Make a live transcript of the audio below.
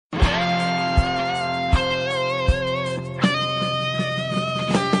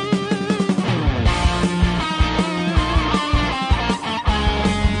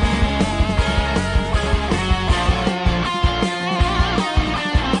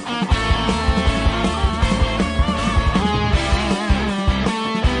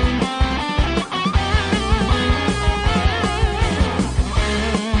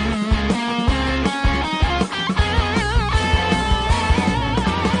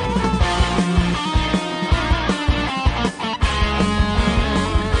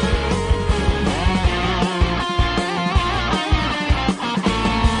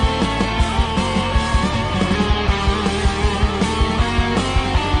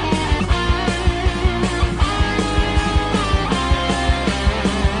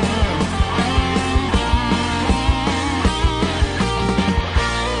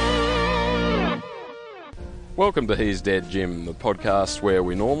Welcome to He's Dead Jim, the podcast where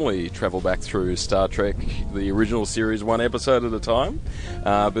we normally travel back through Star Trek, the original series, one episode at a time.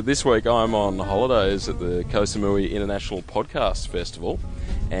 But this week I'm on holidays at the Koh Samui International Podcast Festival.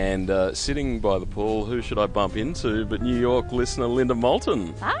 And sitting by the pool, who should I bump into but New York listener Linda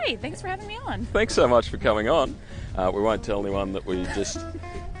Moulton. Hi, thanks for having me on. Thanks so much for coming on. We won't tell anyone that we just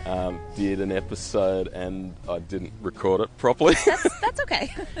did an episode and I didn't record it properly. That's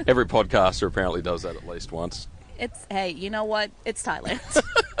okay. Every podcaster apparently does that at least once. Hey, you know what? It's Thailand.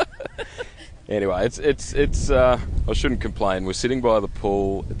 Anyway, it's I shouldn't complain. We're sitting by the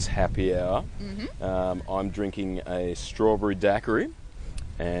pool. It's happy hour. Mm-hmm. I'm drinking a strawberry daiquiri.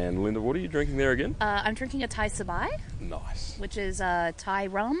 And Linda, what are you drinking there again? I'm drinking a Thai Sabai. Nice. Which is Thai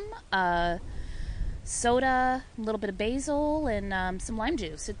rum, soda, a little bit of basil, and some lime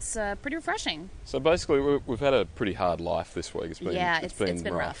juice. It's pretty refreshing. So basically, we've had a pretty hard life this week. It's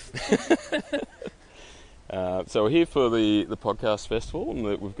been rough. So we're here for the podcast festival, and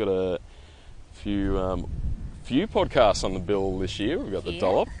we've got a few podcasts on the bill this year. We've got the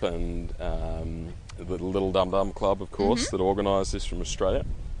Dollop and the Little Dum Dum Club, of course, that organised this from Australia.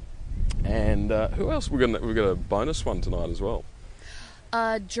 And who else? We've got a bonus one tonight as well.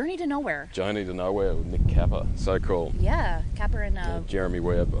 Journey to Nowhere. Journey to Nowhere with Nick Capper. So cool. Yeah, Capper and Jeremy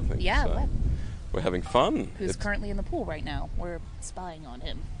Webb, I think. Yeah, so Webb. We're having fun. Who's currently in the pool right now. We're spying on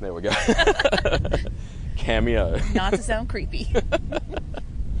him. There we go. Cameo. Not to sound creepy.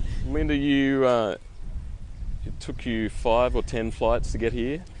 Linda, it took you 5 or 10 flights to get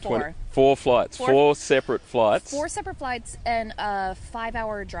here? 4. 4 flights. 4 separate flights. 4 separate flights and a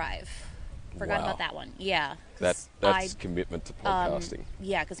 5-hour drive. Forgot Wow. about that one. Yeah. That's commitment to podcasting.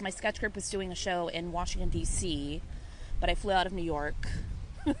 Yeah, because my sketch group was doing a show in Washington, D.C., but I flew out of New York.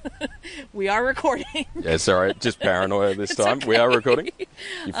 We are recording. Yeah, sorry, just paranoia this time. Okay. We are recording.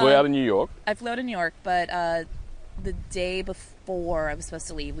 You flew out of New York. I flew out of New York, but the day before I was supposed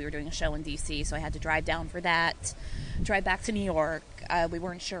to leave, we were doing a show in D.C., so I had to drive down for that, drive back to New York. We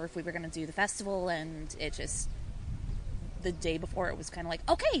weren't sure if we were going to do the festival, and it just, the day before, it was kind of like,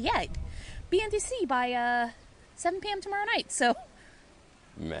 okay, yeah, be in D.C. by 7 p.m. tomorrow night, so.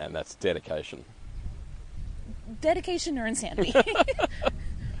 Man, that's dedication. Dedication or insanity.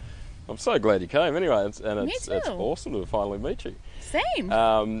 I'm so glad you came anyway, it's too. awesome to finally meet you.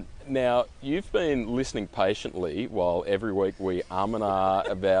 Same. Now, you've been listening patiently while every week we and ah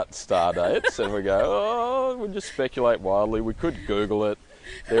about star dates, and we go, we'll just speculate wildly. We could Google it.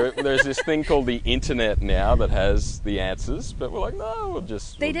 There's this thing called the internet now that has the answers, but we're like, no, we'll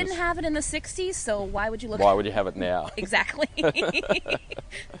just... They didn't have it in the 60s, so why would you look... Why would you have it now? Exactly.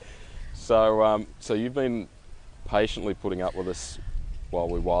 So you've been patiently putting up with us while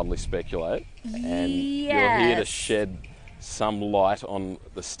we wildly speculate, and you're here to shed some light on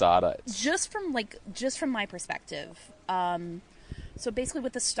the star dates. Just from my perspective. So basically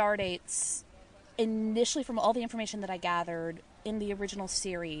with the star dates, initially from all the information that I gathered in the original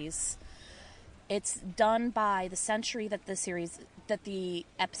series, it's done by the century that the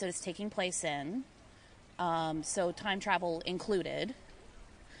episode is taking place in. So time travel included.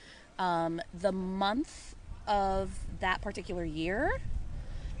 The month of that particular year,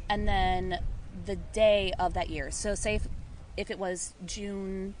 and then the day of that year. So say if it was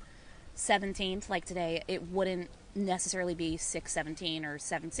June 17th, like today, it wouldn't necessarily be 6/17 or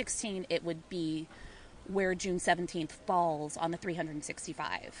 7/16. It would be where June 17th falls on the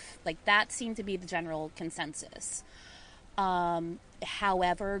 365. Like, that seemed to be the general consensus.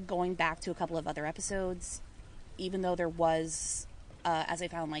 However, going back to a couple of other episodes, even though there was, as I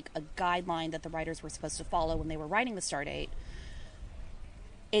found, like a guideline that the writers were supposed to follow when they were writing the stardate,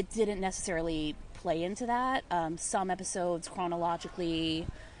 it didn't necessarily play into that. Some episodes chronologically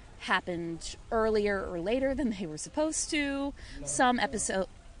happened earlier or later than they were supposed to. Some episodes...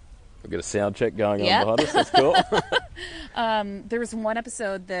 We've got a sound check going on behind us. That's cool. There was one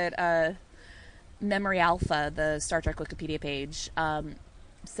episode that Memory Alpha, the Star Trek Wikipedia page,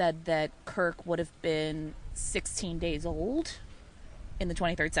 said that Kirk would have been 16 days old in the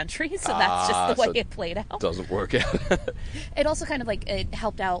 23rd century, so that's just the way it played out. Doesn't work out. It also kind of it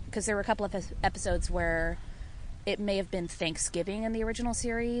helped out because there were a couple of episodes where it may have been Thanksgiving in the original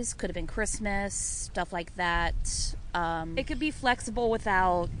series, could have been Christmas, stuff like that. It could be flexible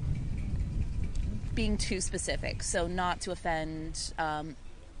without being too specific, so not to offend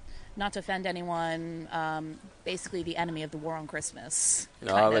anyone. Basically, the enemy of the war on Christmas.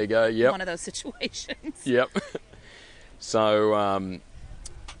 There you go. Yep. One of those situations. Yep. So,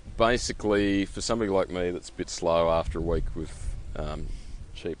 basically, for somebody like me that's a bit slow after a week with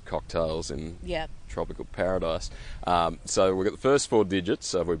cheap cocktails in Yeah. tropical paradise. So we've got the first 4 digits.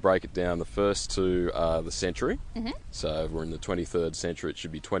 So if we break it down, the first 2 are the century. Mm-hmm. So if we're in the 23rd century, it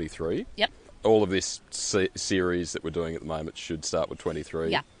should be 23. Yep. All of this series that we're doing at the moment should start with 23.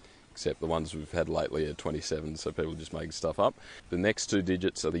 Yeah. Except the ones we've had lately are 27, so people are just making stuff up. The next 2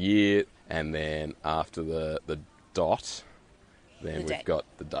 digits are the year, and then after the dot, then The we've day. got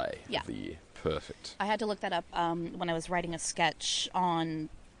the day Yeah. of the year. Perfect. I had to look that up when I was writing a sketch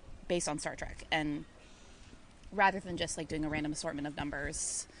based on Star Trek, and rather than just like doing a random assortment of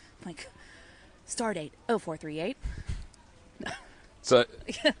numbers, like Stardate 0438. So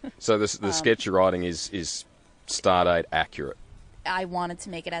the sketch you're writing is stardate accurate. I wanted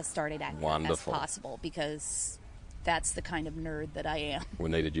to make it as Stardate accurate Wonderful. as possible because that's the kind of nerd that I am. We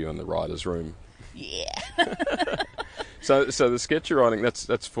needed you in the writer's room. Yeah. So the sketch you're writing,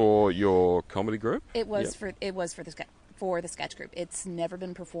 that's for your comedy group? It was Yep. for the sketch group. It's never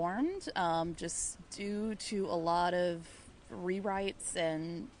been performed, just due to a lot of rewrites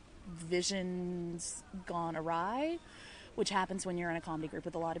and visions gone awry, which happens when you're in a comedy group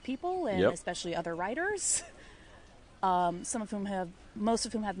with a lot of people, and Yep. especially other writers. Most of whom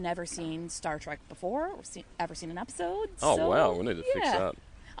have never seen Star Trek before, or ever seen an episode. Oh, so, wow, we need to fix yeah. that.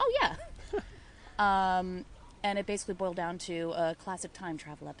 Oh, yeah. And it basically boiled down to a classic time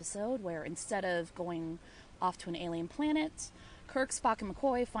travel episode where instead of going off to an alien planet, Kirk, Spock, and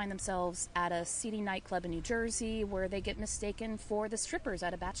McCoy find themselves at a seedy nightclub in New Jersey where they get mistaken for the strippers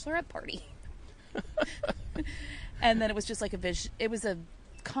at a bachelorette party. And then it was just like it was a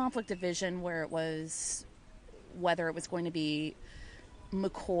conflict of vision where it was whether it was going to be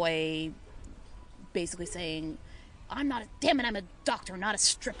McCoy basically saying, I'm a doctor, not a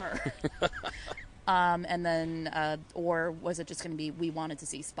stripper. And then, or was it just going to be, we wanted to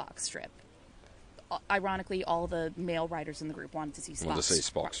see Spock strip? Ironically, all the male writers in the group wanted to see Spock. Want to see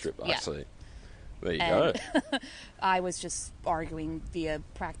Spock strip? I Yeah. see. There you And go. I was just arguing via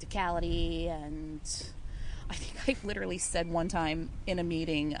practicality, and I think I literally said one time in a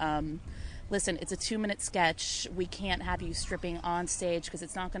meeting, listen, it's a 2-minute sketch. We can't have you stripping on stage because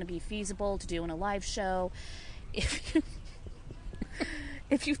it's not going to be feasible to do in a live show.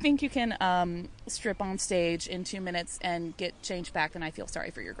 If you think you can strip on stage in 2 minutes and get changed back, then I feel sorry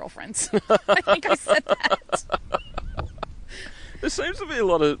for your girlfriends. I think I said that. There seems to be a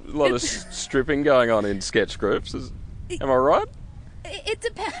lot of stripping going on in sketch groups. Am I right? It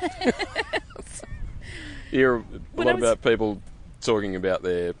depends. You hear a When lot I was- about people talking about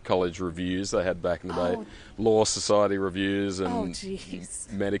their college reviews they had back in the day. Oh. Law society reviews and Oh,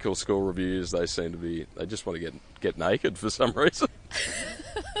 jeez. medical school reviews. They just want to get naked for some reason.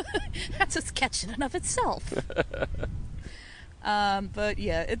 That's a sketch in and of itself. But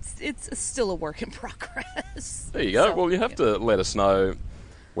yeah, it's still a work in progress. There you go. So, Well, you have to let us know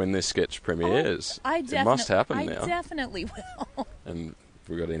when this sketch premieres. It must happen now. I definitely will. And if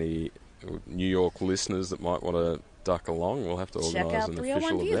we've got any New York listeners that might want to duck along, we'll have to Check organise out an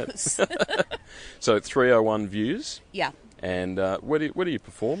 301 official event. Views. So 301 Views. Yeah. And where do you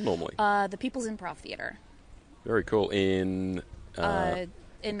perform normally? The People's Improv Theater Very cool. In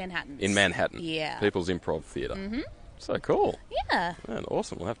Manhattan. in Manhattan. Yeah. People's Improv Theatre. Mm-hmm. So cool. Yeah. Man,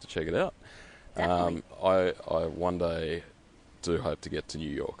 awesome. We'll have to check it out. Definitely. I one day do hope to get to New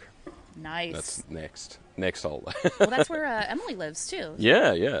York. Nice. That's next holiday. Well, that's where Emily lives too.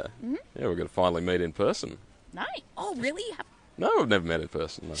 Yeah. Yeah, Mm-hmm. we're going to finally meet in person. Nice. Oh, really? No, we've never met in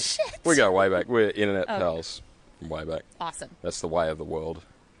person. No. Shit. We go way back. We're internet Oh. pals from way back. Awesome. That's the way of the world.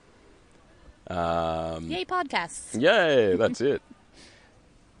 Yay, podcasts. Yay, that's it.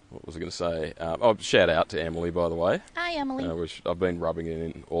 What was I going to say? Shout out to Emily, by the way. Hi, Emily. Which I've been rubbing it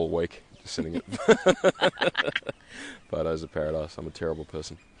in all week, just sending it photos of paradise. I'm a terrible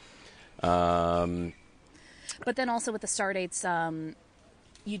person. But then also with the star dates,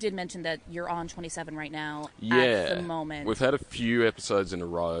 you did mention that you're on 27 right now Yeah, at the moment. we've had a few episodes in a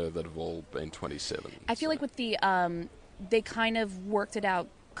row that have all been 27. I feel like with the they kind of worked it out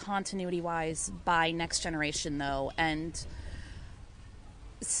continuity-wise by Next Generation, though, and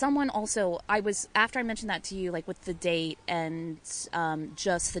someone also, after I mentioned that to you, like with the date and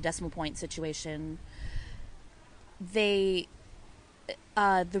just the decimal point situation, the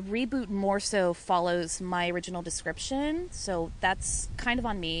reboot more so follows my original description, so that's kind of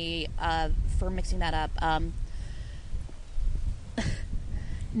on me for mixing that up.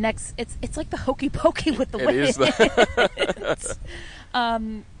 Next, it's like the hokey pokey with the It way is it's,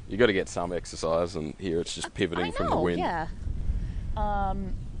 You got to get some exercise, and here it's just pivoting I know, from the wind. yeah.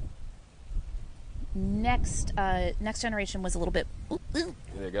 Next Generation was a little bit.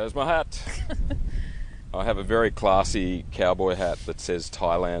 There goes my hat. I have a very classy cowboy hat that says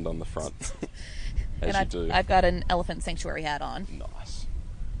Thailand on the front. As And you do. I've got an elephant sanctuary hat on. Nice.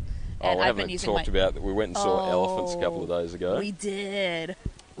 And we I've been haven't using talked about that. We went and saw elephants a Oh, couple of days ago. We did.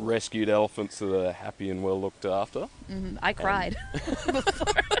 Rescued elephants that are happy and well looked after. I cried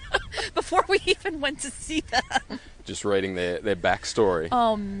before we even went to see them. Just reading their backstory.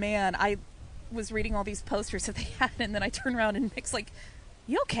 Oh man, I was reading all these posters that they had, and then I turned around and Nick's like,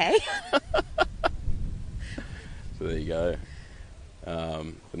 "You okay?" So there you go.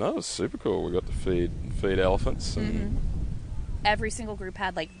 But no, it was super cool. We got to feed elephants. And Every single group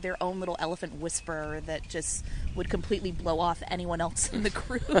had like their own little elephant whisperer that just would completely blow off anyone else in the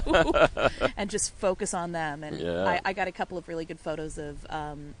group and just focus on them. And Yeah. I got a couple of really good photos of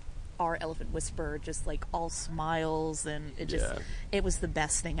our elephant whisperer just like all smiles, and it was the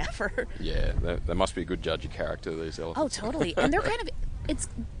best thing ever. Yeah, they must be a good judge of character, these Oh, elephants. totally. And they're kind of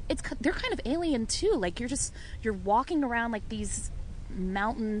they're kind of alien too. Like you're walking around like these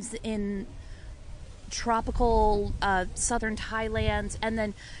mountains in tropical southern Thailand, and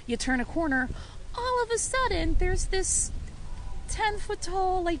then you turn a corner, all of a sudden there's this 10-foot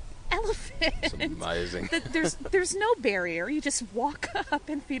tall like elephant. It's amazing. There's no barrier. You just walk up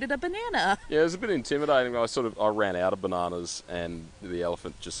and feed it a banana. Yeah, it was a bit intimidating. I ran out of bananas, and the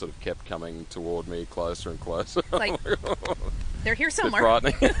elephant just sort of kept coming toward me closer and closer. Like they're here Bit somewhere.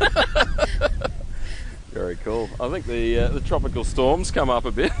 frightening. Very cool. I think the tropical storms come up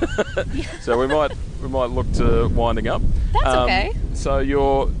a bit, so we might look to winding up. That's okay. So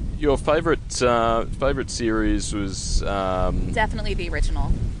your favourite series was Definitely the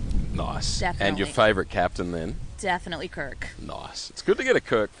original. nice, Definitely. and your favourite captain then. Definitely Kirk. Nice. It's good to get a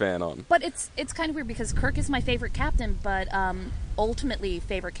Kirk fan on. But it's kind of weird because Kirk is my favorite captain, but ultimately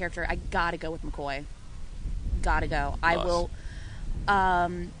favorite character, I gotta go with McCoy. Gotta go. Nice.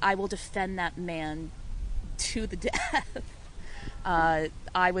 I will defend that man to the death. I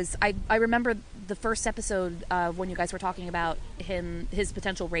remember the first episode when you guys were talking about his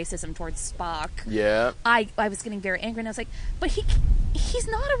potential racism towards Spock. Yeah. I was getting very angry, and I was like, but he's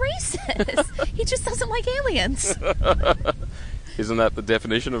not a racist. He just doesn't like aliens. Isn't that the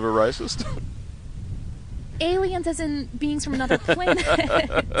definition of a racist? Aliens as in beings from another planet.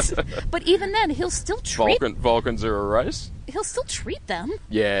 But even then, he'll still treat Vulcans are a race? he'll still treat them.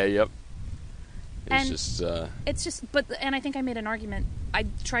 Yeah, yep. And It's just and I think I made an argument. I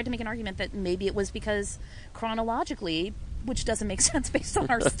tried to make an argument that maybe it was because chronologically, which doesn't make sense based on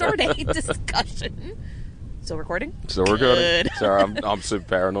our Stardate discussion. Still recording? still recording. Good. Sorry, I'm super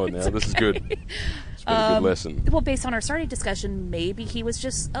paranoid now. This is good. It's been a good lesson. Well, based on our Stardate discussion, maybe he was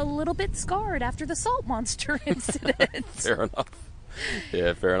just a little bit scarred after the salt monster incident. Fair enough.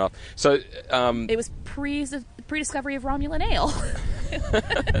 Yeah, fair enough. So, It was pre-discovery of Romulan ale.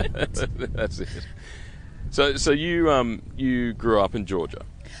 that's it. So you grew up in Georgia,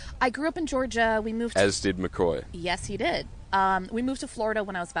 I grew up in Georgia. We moved. as did McCoy. Yes, he did. We moved to Florida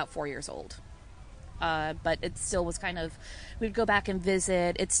when I was about 4 years old. But it still was kind of, we'd go back and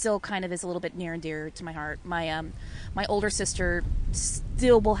visit. It still kind of is a little bit near and dear to my heart. My older sister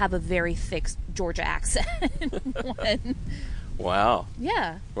still will have a very thick Georgia accent. Wow.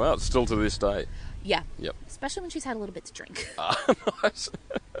 Yeah. Well, it's still to this day. Yeah. Yep. Especially when she's had a little bit to drink. Nice.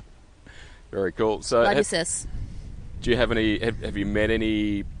 Very cool. So, Love you, sis. do you have any? Have you met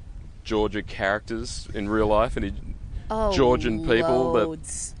any Georgia characters in real life? Any Oh, Georgian people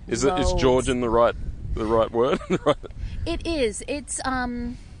loads. that is Loads. Georgian the right word? It is. It's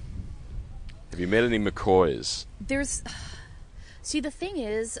Have you met any McCoys? there's see the thing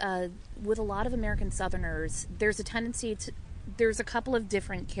is with a lot of American Southerners, there's a tendency to there's a couple of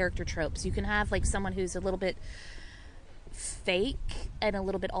different character tropes. You can have like someone who's a little bit fake and a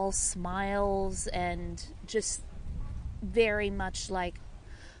little bit all smiles and just very much like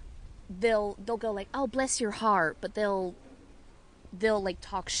they'll go like, oh bless your heart, but they'll like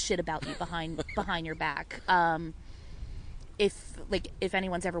talk shit about you behind your back. If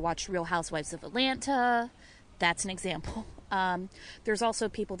anyone's ever watched Real Housewives of Atlanta, that's an example. There's also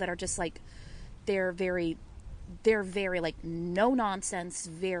people that are just like they're very like no nonsense,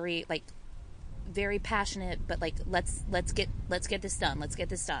 very passionate, but like let's get this done.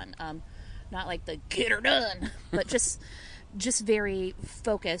 Not like the get her done, but just very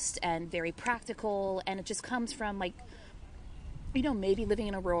focused and very practical, and it just comes from like, you know, maybe living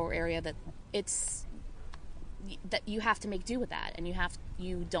in a rural area that you have to make do with that, and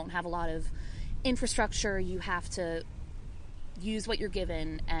you don't have a lot of infrastructure. You have to use what you're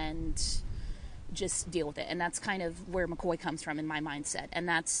given and just deal with it, and that's kind of where McCoy comes from in my mindset, and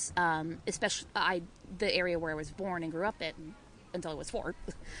that's especially the area where I was born and grew up in. until I was 4.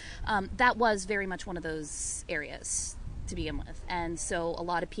 That was very much one of those areas to begin with. And so a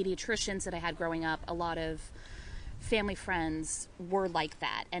lot of pediatricians that I had growing up, a lot of family friends were like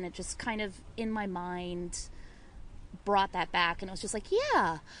that. And it just kind of, in my mind, brought that back. And it was just like,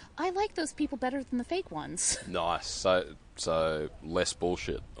 yeah, I like those people better than the fake ones. Nice. So less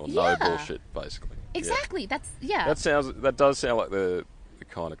bullshit, or Yeah. no bullshit, basically. Exactly. Yeah. That's, yeah. That does sound like the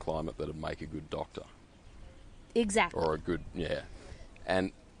kind of climate that'd make a good doctor. Exactly. Or a good, yeah.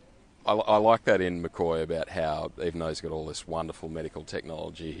 And I like that in McCoy about how, even though he's got all this wonderful medical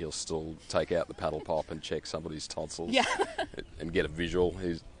technology, he'll still take out the paddle pop and check somebody's tonsils. Yeah. And get a visual.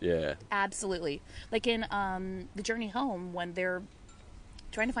 Yeah. Absolutely. Like in The Journey Home, when they're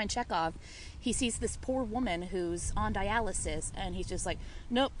trying to find Chekhov, he sees this poor woman who's on dialysis, and he's just like,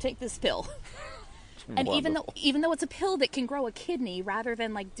 nope, take this pill. And Wonderful. even though it's a pill that can grow a kidney, rather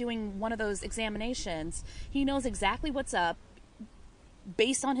than like doing one of those examinations, he knows exactly what's up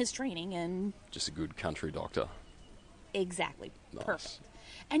based on his training. And Just a good country doctor. exactly. Nice. Perfect.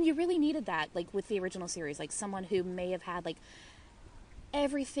 And you really needed that, like with the original series, like someone who may have had like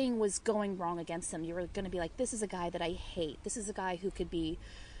everything was going wrong against them. You were going to be like, this is a guy that I hate. This is a guy who could be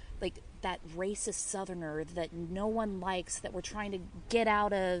like that racist Southerner that no one likes, that we're trying to get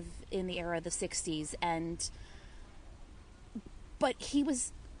out of in the era of the 60s. But he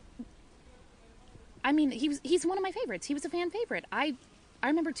was, I mean, he's one of my favorites. He was a fan favorite. I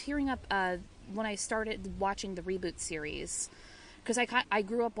remember tearing up when I started watching the reboot series, because I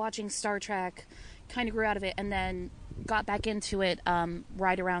grew up watching Star Trek, kind of grew out of it, and then got back into it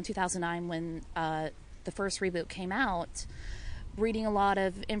right around 2009 when the first reboot came out, reading a lot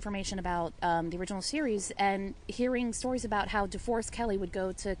of information about the original series and hearing stories about how DeForest Kelley would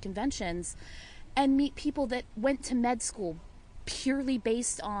go to conventions and meet people that went to med school purely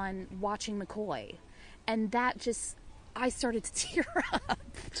based on watching McCoy. And that just, I started to tear up.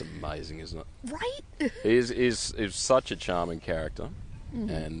 It's amazing, isn't it? Right? He's such a charming character. Mm-hmm.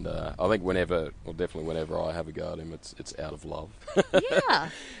 And I think definitely whenever I have a go at him, it's out of love. Yeah.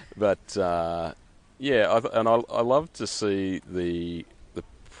 But I love to see the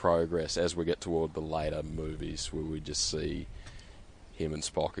progress as we get toward the later movies, where we just see him and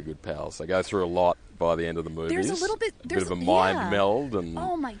Spock are good pals. They go through a lot by the end of the movies. There's a little bit... bit of a mind meld, and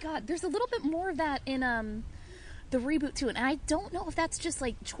oh my god, there's a little bit more of that in the reboot too, and I don't know if that's just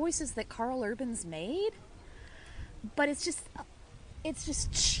like choices that Carl Urban's made, but it's just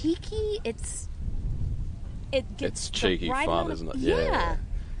cheeky. It gets it's cheeky right fun, out of, isn't it? Yeah.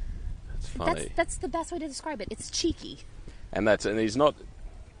 It's funny. That's the best way to describe it. It's cheeky. And he's not.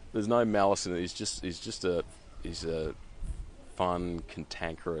 There's no malice in it. He's a fun,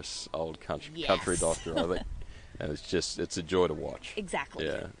 cantankerous old country doctor, I think, and it's a joy to watch. Exactly.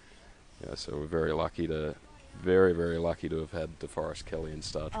 Yeah. So we're very lucky to have had DeForest Kelley in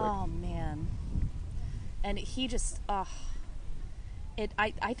Star Trek. Oh man, and he just I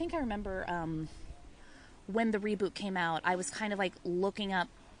think I remember when the reboot came out, I was kind of like looking up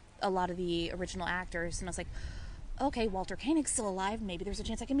a lot of the original actors, and I was like, okay, Walter Koenig's still alive. Maybe there's a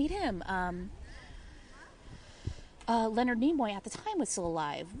chance I can meet him. Leonard Nimoy at the time was still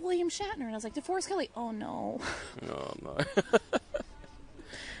alive. William Shatner, and I was like, DeForest Kelley. Oh no. Oh no.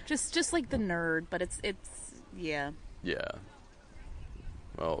 just like the nerd, but it's yeah. Yeah.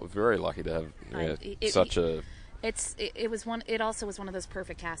 Well, we're very lucky to have such a. It also was one of those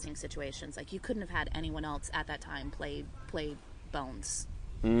perfect casting situations. Like you couldn't have had anyone else at that time play Bones.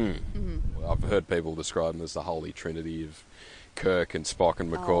 Mm-hmm. Well, I've heard people describe them as the holy trinity of Kirk and Spock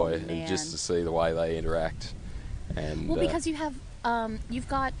and McCoy, and just to see the way they interact. And well, because you have you've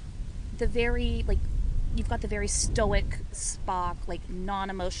got the very stoic Spock, like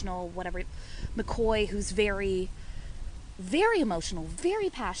non-emotional, whatever. McCoy, who's very, very emotional, very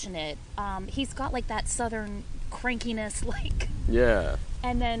passionate. He's got like that Southern crankiness, like. Yeah.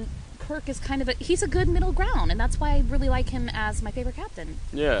 And then Kirk is kind of he's a good middle ground, and that's why I really like him as my favorite captain.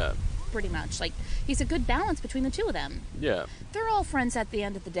 Yeah. Pretty much, like he's a good balance between the two of them. Yeah. They're all friends at the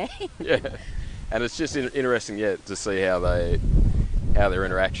end of the day. Yeah. And it's just interesting, to see how their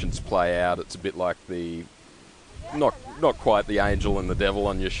interactions play out. It's a bit like not quite the angel and the devil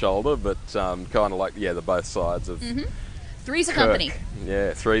on your shoulder, but kind of like the both sides of. Mm-hmm. Three's a Kirk. company.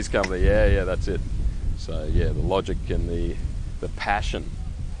 Yeah, Three's company. Yeah, that's it. So the logic and the passion.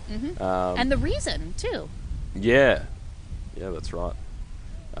 Mm-hmm. And the reason too. Yeah, that's right.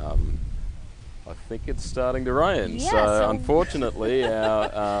 I think it's starting to rain. Yeah, so unfortunately,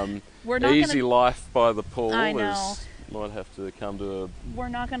 our We're not easy gonna... life by the pool I know. Might have to come to a... We're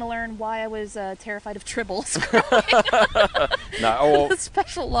not going to learn why I was terrified of tribbles. No, or The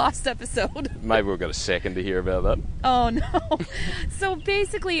special Lost episode. maybe we've got a second to hear about that. Oh no! So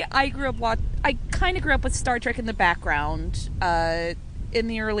basically, I kind of grew up with Star Trek in the background. In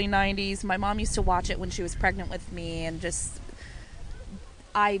the early '90s, my mom used to watch it when she was pregnant with me, and just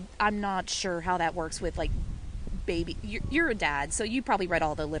I'm not sure how that works with like baby. You're a dad, so you probably read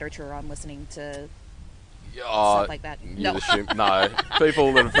all the literature on listening to stuff like that. No. No,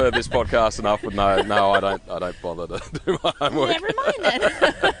 people that have heard this podcast enough would know. No, I don't bother to do my homework. Never mind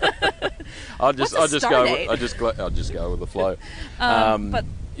then. I'll just What's a go. stardate? I'll just go with the flow. But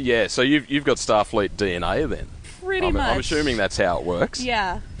Yeah, so you've got Starfleet DNA then. pretty much. I'm assuming that's how it works.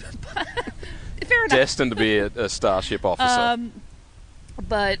 Yeah. Fair enough. Destined to be a starship officer.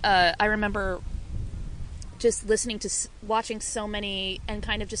 But I remember just listening to, watching so many, and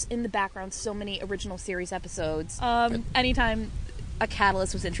kind of just in the background, so many original series episodes. Anytime a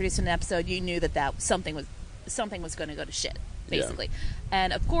catalyst was introduced in an episode, you knew that something was going to go to shit, basically. Yeah.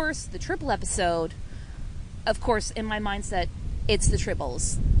 And of course, the triple episode, of course, in my mindset, it's the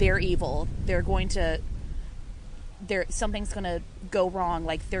tribbles. They're evil. Something's going to go wrong.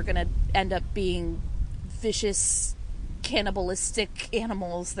 Like, they're going to end up being vicious, cannibalistic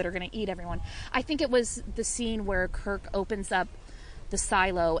animals that are going to eat everyone. I think it was the scene where Kirk opens up the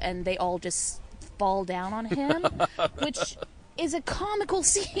silo and they all just fall down on him, which is a comical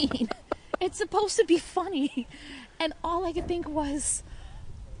scene. It's supposed to be funny, and all I could think was,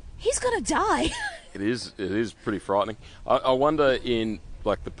 he's going to die. It is pretty frightening. I wonder, in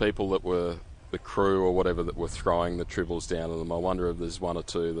like the people that were the crew or whatever that were throwing the tribbles down to them, I wonder if there's one or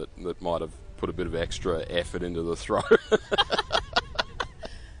two that might have put a bit of extra effort into the throw.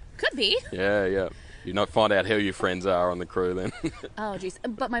 Could be. Yeah. You not find out how your friends are on the crew then. Oh, jeez.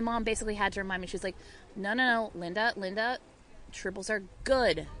 But my mom basically had to remind me. She was like, no, Linda, tribbles are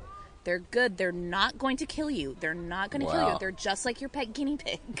good. They're good. They're not going to kill you. They're not going to kill you. They're just like your pet guinea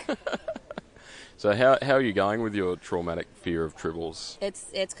pig. So how are you going with your traumatic fear of tribbles?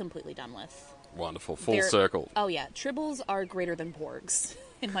 It's completely done with. Wonderful. Full circle. Oh, yeah. Tribbles are greater than porgs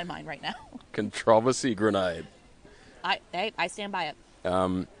in my mind right now. Controversy grenade. I stand by it.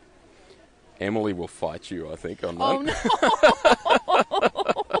 Emily will fight you, I think, on that. Oh,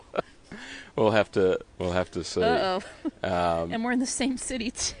 no. We'll have to see. Uh-oh. And we're in the same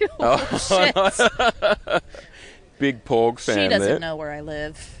city, too. Shit. Big Porg fan there. She doesn't know where I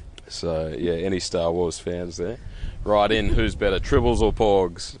live. So, yeah, any Star Wars fans there? Write in, who's better, Tribbles or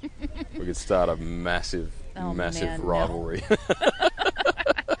Porgs? We could start a massive rivalry. No.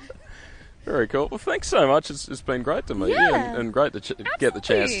 Very cool. Well, thanks so much. It's been great to meet you and great to get the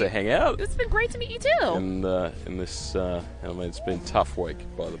chance to hang out. It's been great to meet you too. And in this, it's been a tough week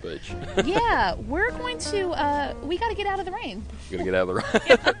by the beach. Yeah, we're going to. We got to get out of the rain. Got to get out of the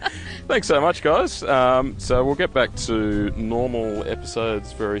rain. Thanks so much, guys. So we'll get back to normal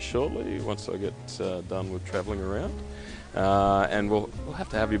episodes very shortly once I get done with travelling around. And we'll have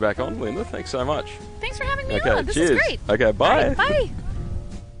to have you back on, Linda. Thanks so much. Thanks for having me okay, on. This cheers. is great. Okay, bye. All right, bye.